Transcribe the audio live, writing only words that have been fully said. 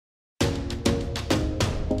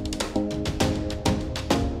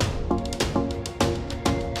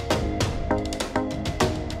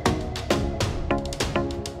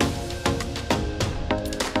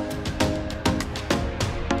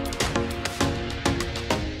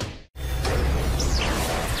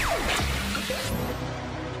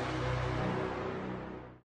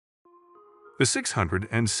The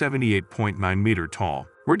 678.9-meter-tall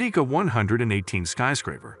Merdeka 118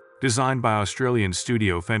 skyscraper, designed by Australian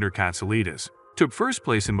studio Fender Katsoulides, took first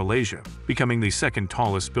place in Malaysia, becoming the second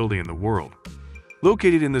tallest building in the world.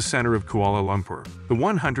 Located in the center of Kuala Lumpur, the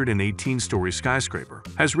 118-story skyscraper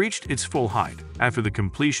has reached its full height after the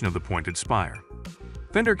completion of the pointed spire.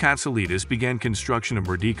 Fender Katsoulides began construction of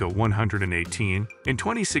Merdeka 118 in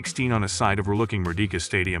 2016 on a site overlooking Merdeka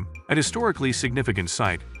Stadium, a historically significant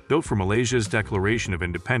site built for Malaysia's Declaration of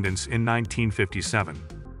Independence in 1957.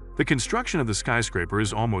 The construction of the skyscraper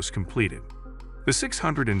is almost completed. The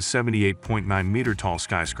 678.9-meter-tall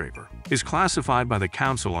skyscraper is classified by the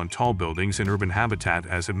Council on Tall Buildings and Urban Habitat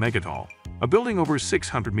as a megatall, a building over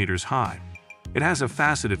 600 meters high. It has a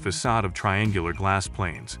faceted facade of triangular glass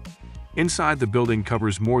planes. Inside, the building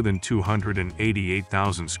covers more than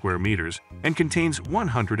 288,000 square meters and contains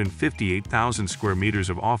 158,000 square meters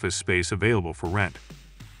of office space available for rent.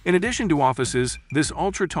 In addition to offices, this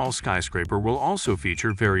ultra-tall skyscraper will also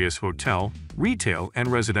feature various hotel, retail, and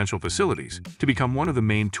residential facilities to become one of the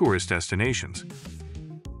main tourist destinations.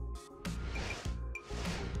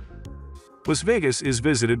 Las Vegas is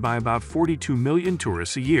visited by about 42 million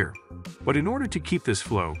tourists a year. But in order to keep this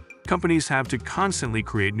flow, companies have to constantly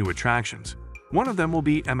create new attractions. One of them will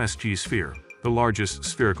be MSG Sphere, the largest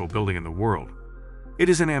spherical building in the world. It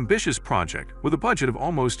is an ambitious project with a budget of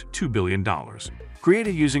almost $2 billion,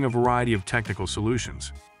 created using a variety of technical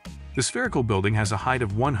solutions. The spherical building has a height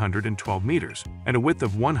of 112 meters and a width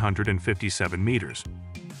of 157 meters.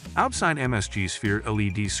 Outside MSG Sphere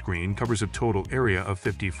LED screen covers a total area of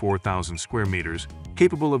 54,000 square meters,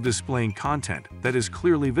 capable of displaying content that is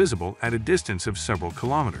clearly visible at a distance of several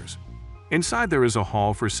kilometers. Inside there is a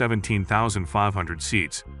hall for 17,500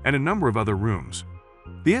 seats and a number of other rooms.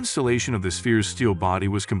 The installation of the Sphere's steel body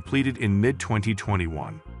was completed in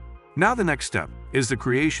mid-2021. Now the next step is the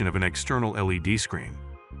creation of an external LED screen.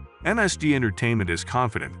 MSG Entertainment is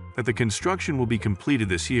confident that the construction will be completed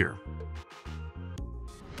this year.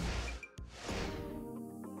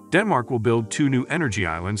 Denmark will build 2 new energy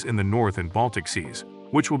islands in the North and Baltic Seas,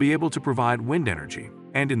 which will be able to provide wind energy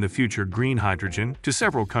and, in the future, green hydrogen to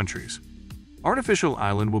several countries. Artificial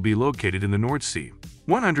Island will be located in the North Sea,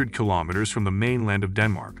 100 kilometers from the mainland of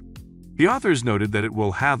Denmark. The authors noted that it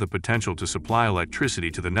will have the potential to supply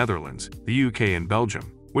electricity to the Netherlands, the UK, and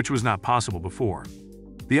Belgium, which was not possible before.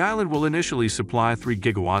 The island will initially supply 3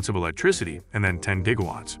 gigawatts of electricity and then 10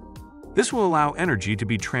 gigawatts. This will allow energy to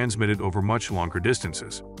be transmitted over much longer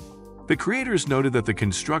distances. The creators noted that the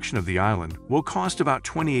construction of the island will cost about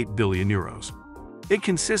 28 billion euros. It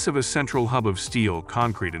consists of a central hub of steel,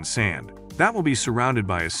 concrete, and sand that will be surrounded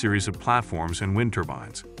by a series of platforms and wind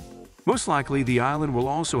turbines. Most likely, the island will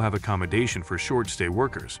also have accommodation for short-stay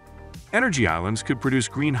workers. Energy islands could produce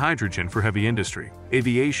green hydrogen for heavy industry,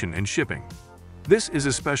 aviation, and shipping. This is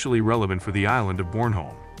especially relevant for the island of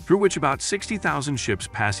Bornholm, through which about 60,000 ships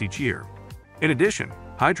pass each year. In addition,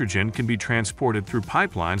 hydrogen can be transported through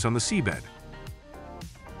pipelines on the seabed.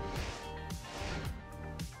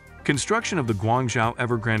 Construction of the Guangzhou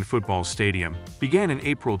Evergrande Football Stadium began in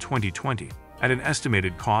April 2020 at an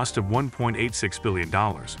estimated cost of $1.86 billion.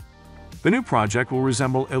 The new project will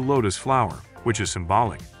resemble a lotus flower, which is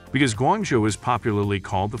symbolic because Guangzhou is popularly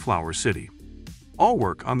called the Flower City. All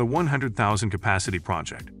work on the 100,000 capacity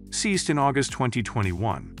project ceased in August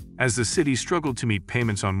 2021 as the city struggled to meet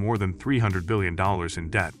payments on more than $300 billion in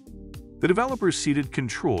debt. The developers ceded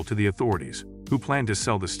control to the authorities, who plan to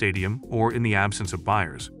sell the stadium or, in the absence of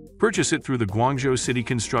buyers, purchase it through the Guangzhou City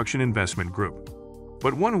Construction Investment Group.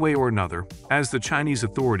 But one way or another, as the Chinese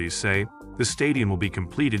authorities say, the stadium will be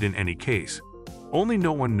completed in any case. Only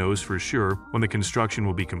no one knows for sure when the construction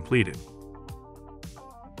will be completed.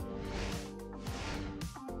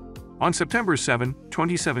 On September 7,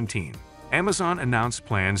 2017, Amazon announced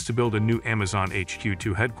plans to build a new Amazon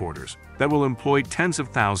HQ2 headquarters that will employ tens of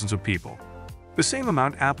thousands of people. The same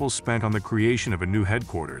amount Apple spent on the creation of a new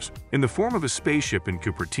headquarters in the form of a spaceship in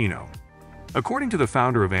Cupertino. According to the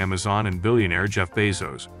founder of Amazon and billionaire Jeff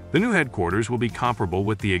Bezos, the new headquarters will be comparable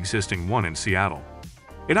with the existing one in Seattle.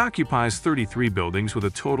 It occupies 33 buildings with a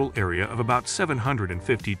total area of about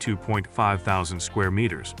 752.5 thousand square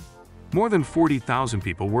meters. More than 40,000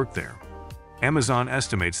 people work there. Amazon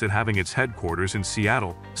estimates that having its headquarters in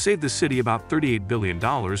Seattle saved the city about $38 billion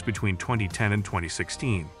between 2010 and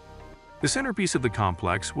 2016. The centerpiece of the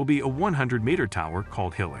complex will be a 100-meter tower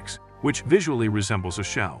called Helix, which visually resembles a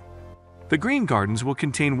shell. The Green Gardens will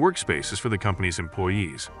contain workspaces for the company's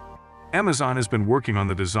employees. Amazon has been working on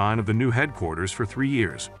the design of the new headquarters for 3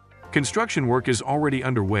 years. Construction work is already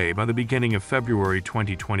underway by the beginning of February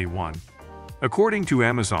 2021. According to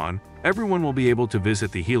Amazon, everyone will be able to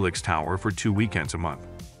visit the Helix Tower for 2 weekends a month.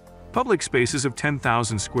 Public spaces of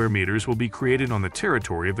 10,000 square meters will be created on the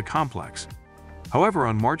territory of the complex. However,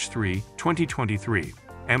 on March 3, 2023,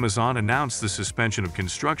 Amazon announced the suspension of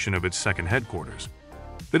construction of its second headquarters.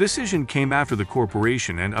 The decision came after the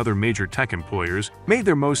corporation and other major tech employers made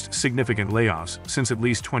their most significant layoffs since at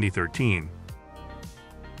least 2013.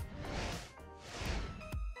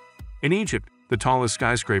 In Egypt, the tallest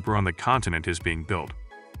skyscraper on the continent is being built.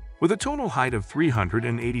 With a total height of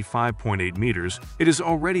 385.8 meters, it is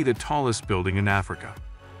already the tallest building in Africa.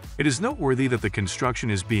 It is noteworthy that the construction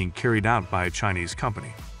is being carried out by a Chinese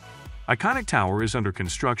company. Iconic Tower is under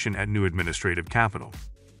construction at new administrative capital.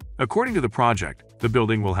 According to the project, the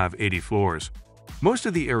building will have 80 floors. Most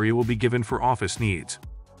of the area will be given for office needs.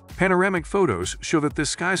 Panoramic photos show that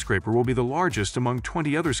this skyscraper will be the largest among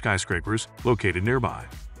 20 other skyscrapers located nearby.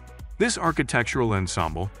 This architectural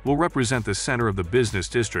ensemble will represent the center of the business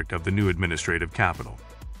district of the new administrative capital.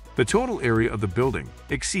 The total area of the building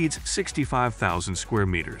exceeds 65,000 square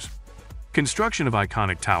meters. Construction of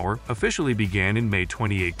Iconic Tower officially began in May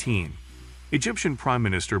 2018. Egyptian Prime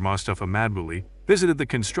Minister Mustafa Madbouli visited the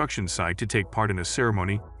construction site to take part in a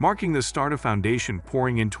ceremony marking the start of foundation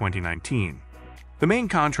pouring in 2019. The main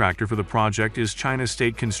contractor for the project is China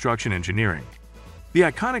State Construction Engineering. The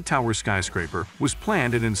Iconic Tower skyscraper was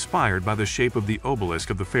planned and inspired by the shape of the obelisk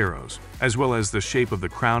of the pharaohs, as well as the shape of the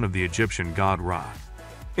crown of the Egyptian god Ra.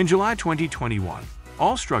 In July 2021,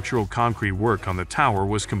 all structural concrete work on the tower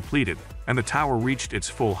was completed, and the tower reached its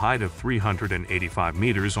full height of 385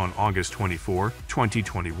 meters on August 24,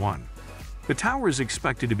 2021. The tower is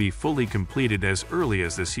expected to be fully completed as early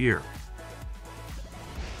as this year.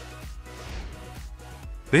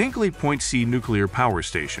 The Hinkley Point C nuclear power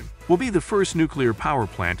station will be the first nuclear power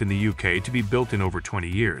plant in the UK to be built in over 20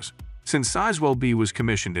 years, since Sizewell B was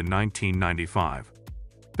commissioned in 1995.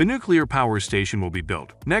 The nuclear power station will be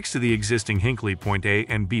built next to the existing Hinkley Point A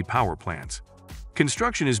and B power plants.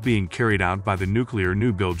 Construction is being carried out by the Nuclear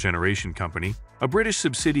New Build Generation Company, a British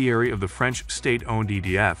subsidiary of the French state-owned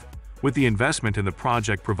EDF, with the investment in the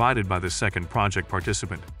project provided by the second project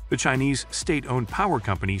participant, the Chinese state-owned power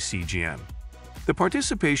company CGN. The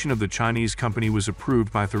participation of the Chinese company was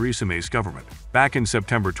approved by Theresa May's government back in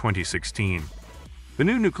September 2016. The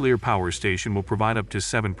new nuclear power station will provide up to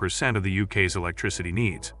 7% of the UK's electricity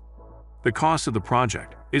needs. The cost of the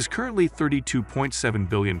project is currently £32.7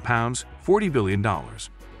 billion, $40 billion.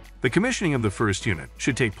 The commissioning of the first unit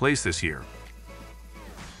should take place this year.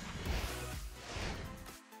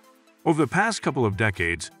 Over the past couple of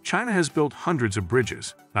decades, China has built hundreds of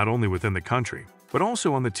bridges, not only within the country, but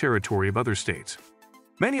also on the territory of other states.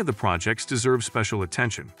 Many of the projects deserve special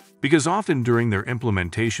attention, because often during their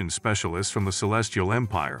implementation, specialists from the Celestial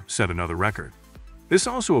Empire set another record. This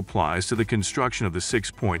also applies to the construction of the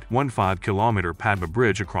 6.15-kilometer Padma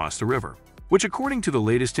Bridge across the river, which according to the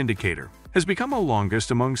latest indicator, has become the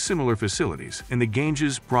longest among similar facilities in the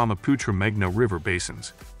Ganges-Brahmaputra-Meghna river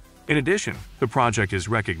basins. In addition, the project is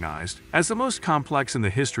recognized as the most complex in the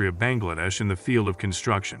history of Bangladesh in the field of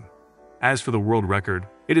construction. As for the world record,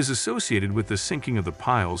 it is associated with the sinking of the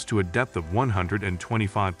piles to a depth of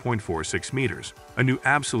 125.46 meters, a new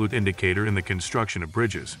absolute indicator in the construction of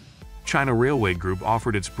bridges. China Railway Group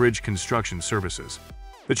offered its bridge construction services.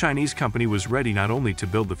 The Chinese company was ready not only to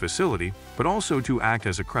build the facility, but also to act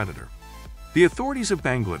as a creditor. The authorities of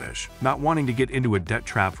Bangladesh, not wanting to get into a debt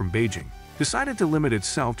trap from Beijing, decided to limit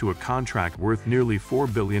itself to a contract worth nearly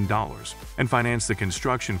 $4 billion and finance the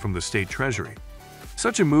construction from the state treasury.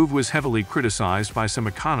 Such a move was heavily criticized by some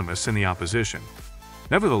economists in the opposition.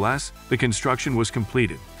 Nevertheless, the construction was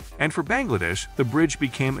completed, and for Bangladesh, the bridge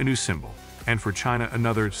became a new symbol, and for China,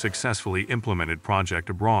 another successfully implemented project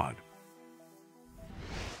abroad.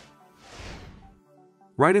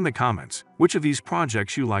 Write in the comments which of these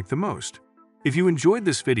projects you like the most. If you enjoyed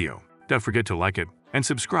this video, don't forget to like it and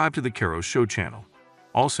subscribe to the Karo Show channel.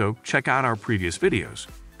 Also, check out our previous videos.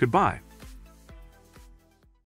 Goodbye.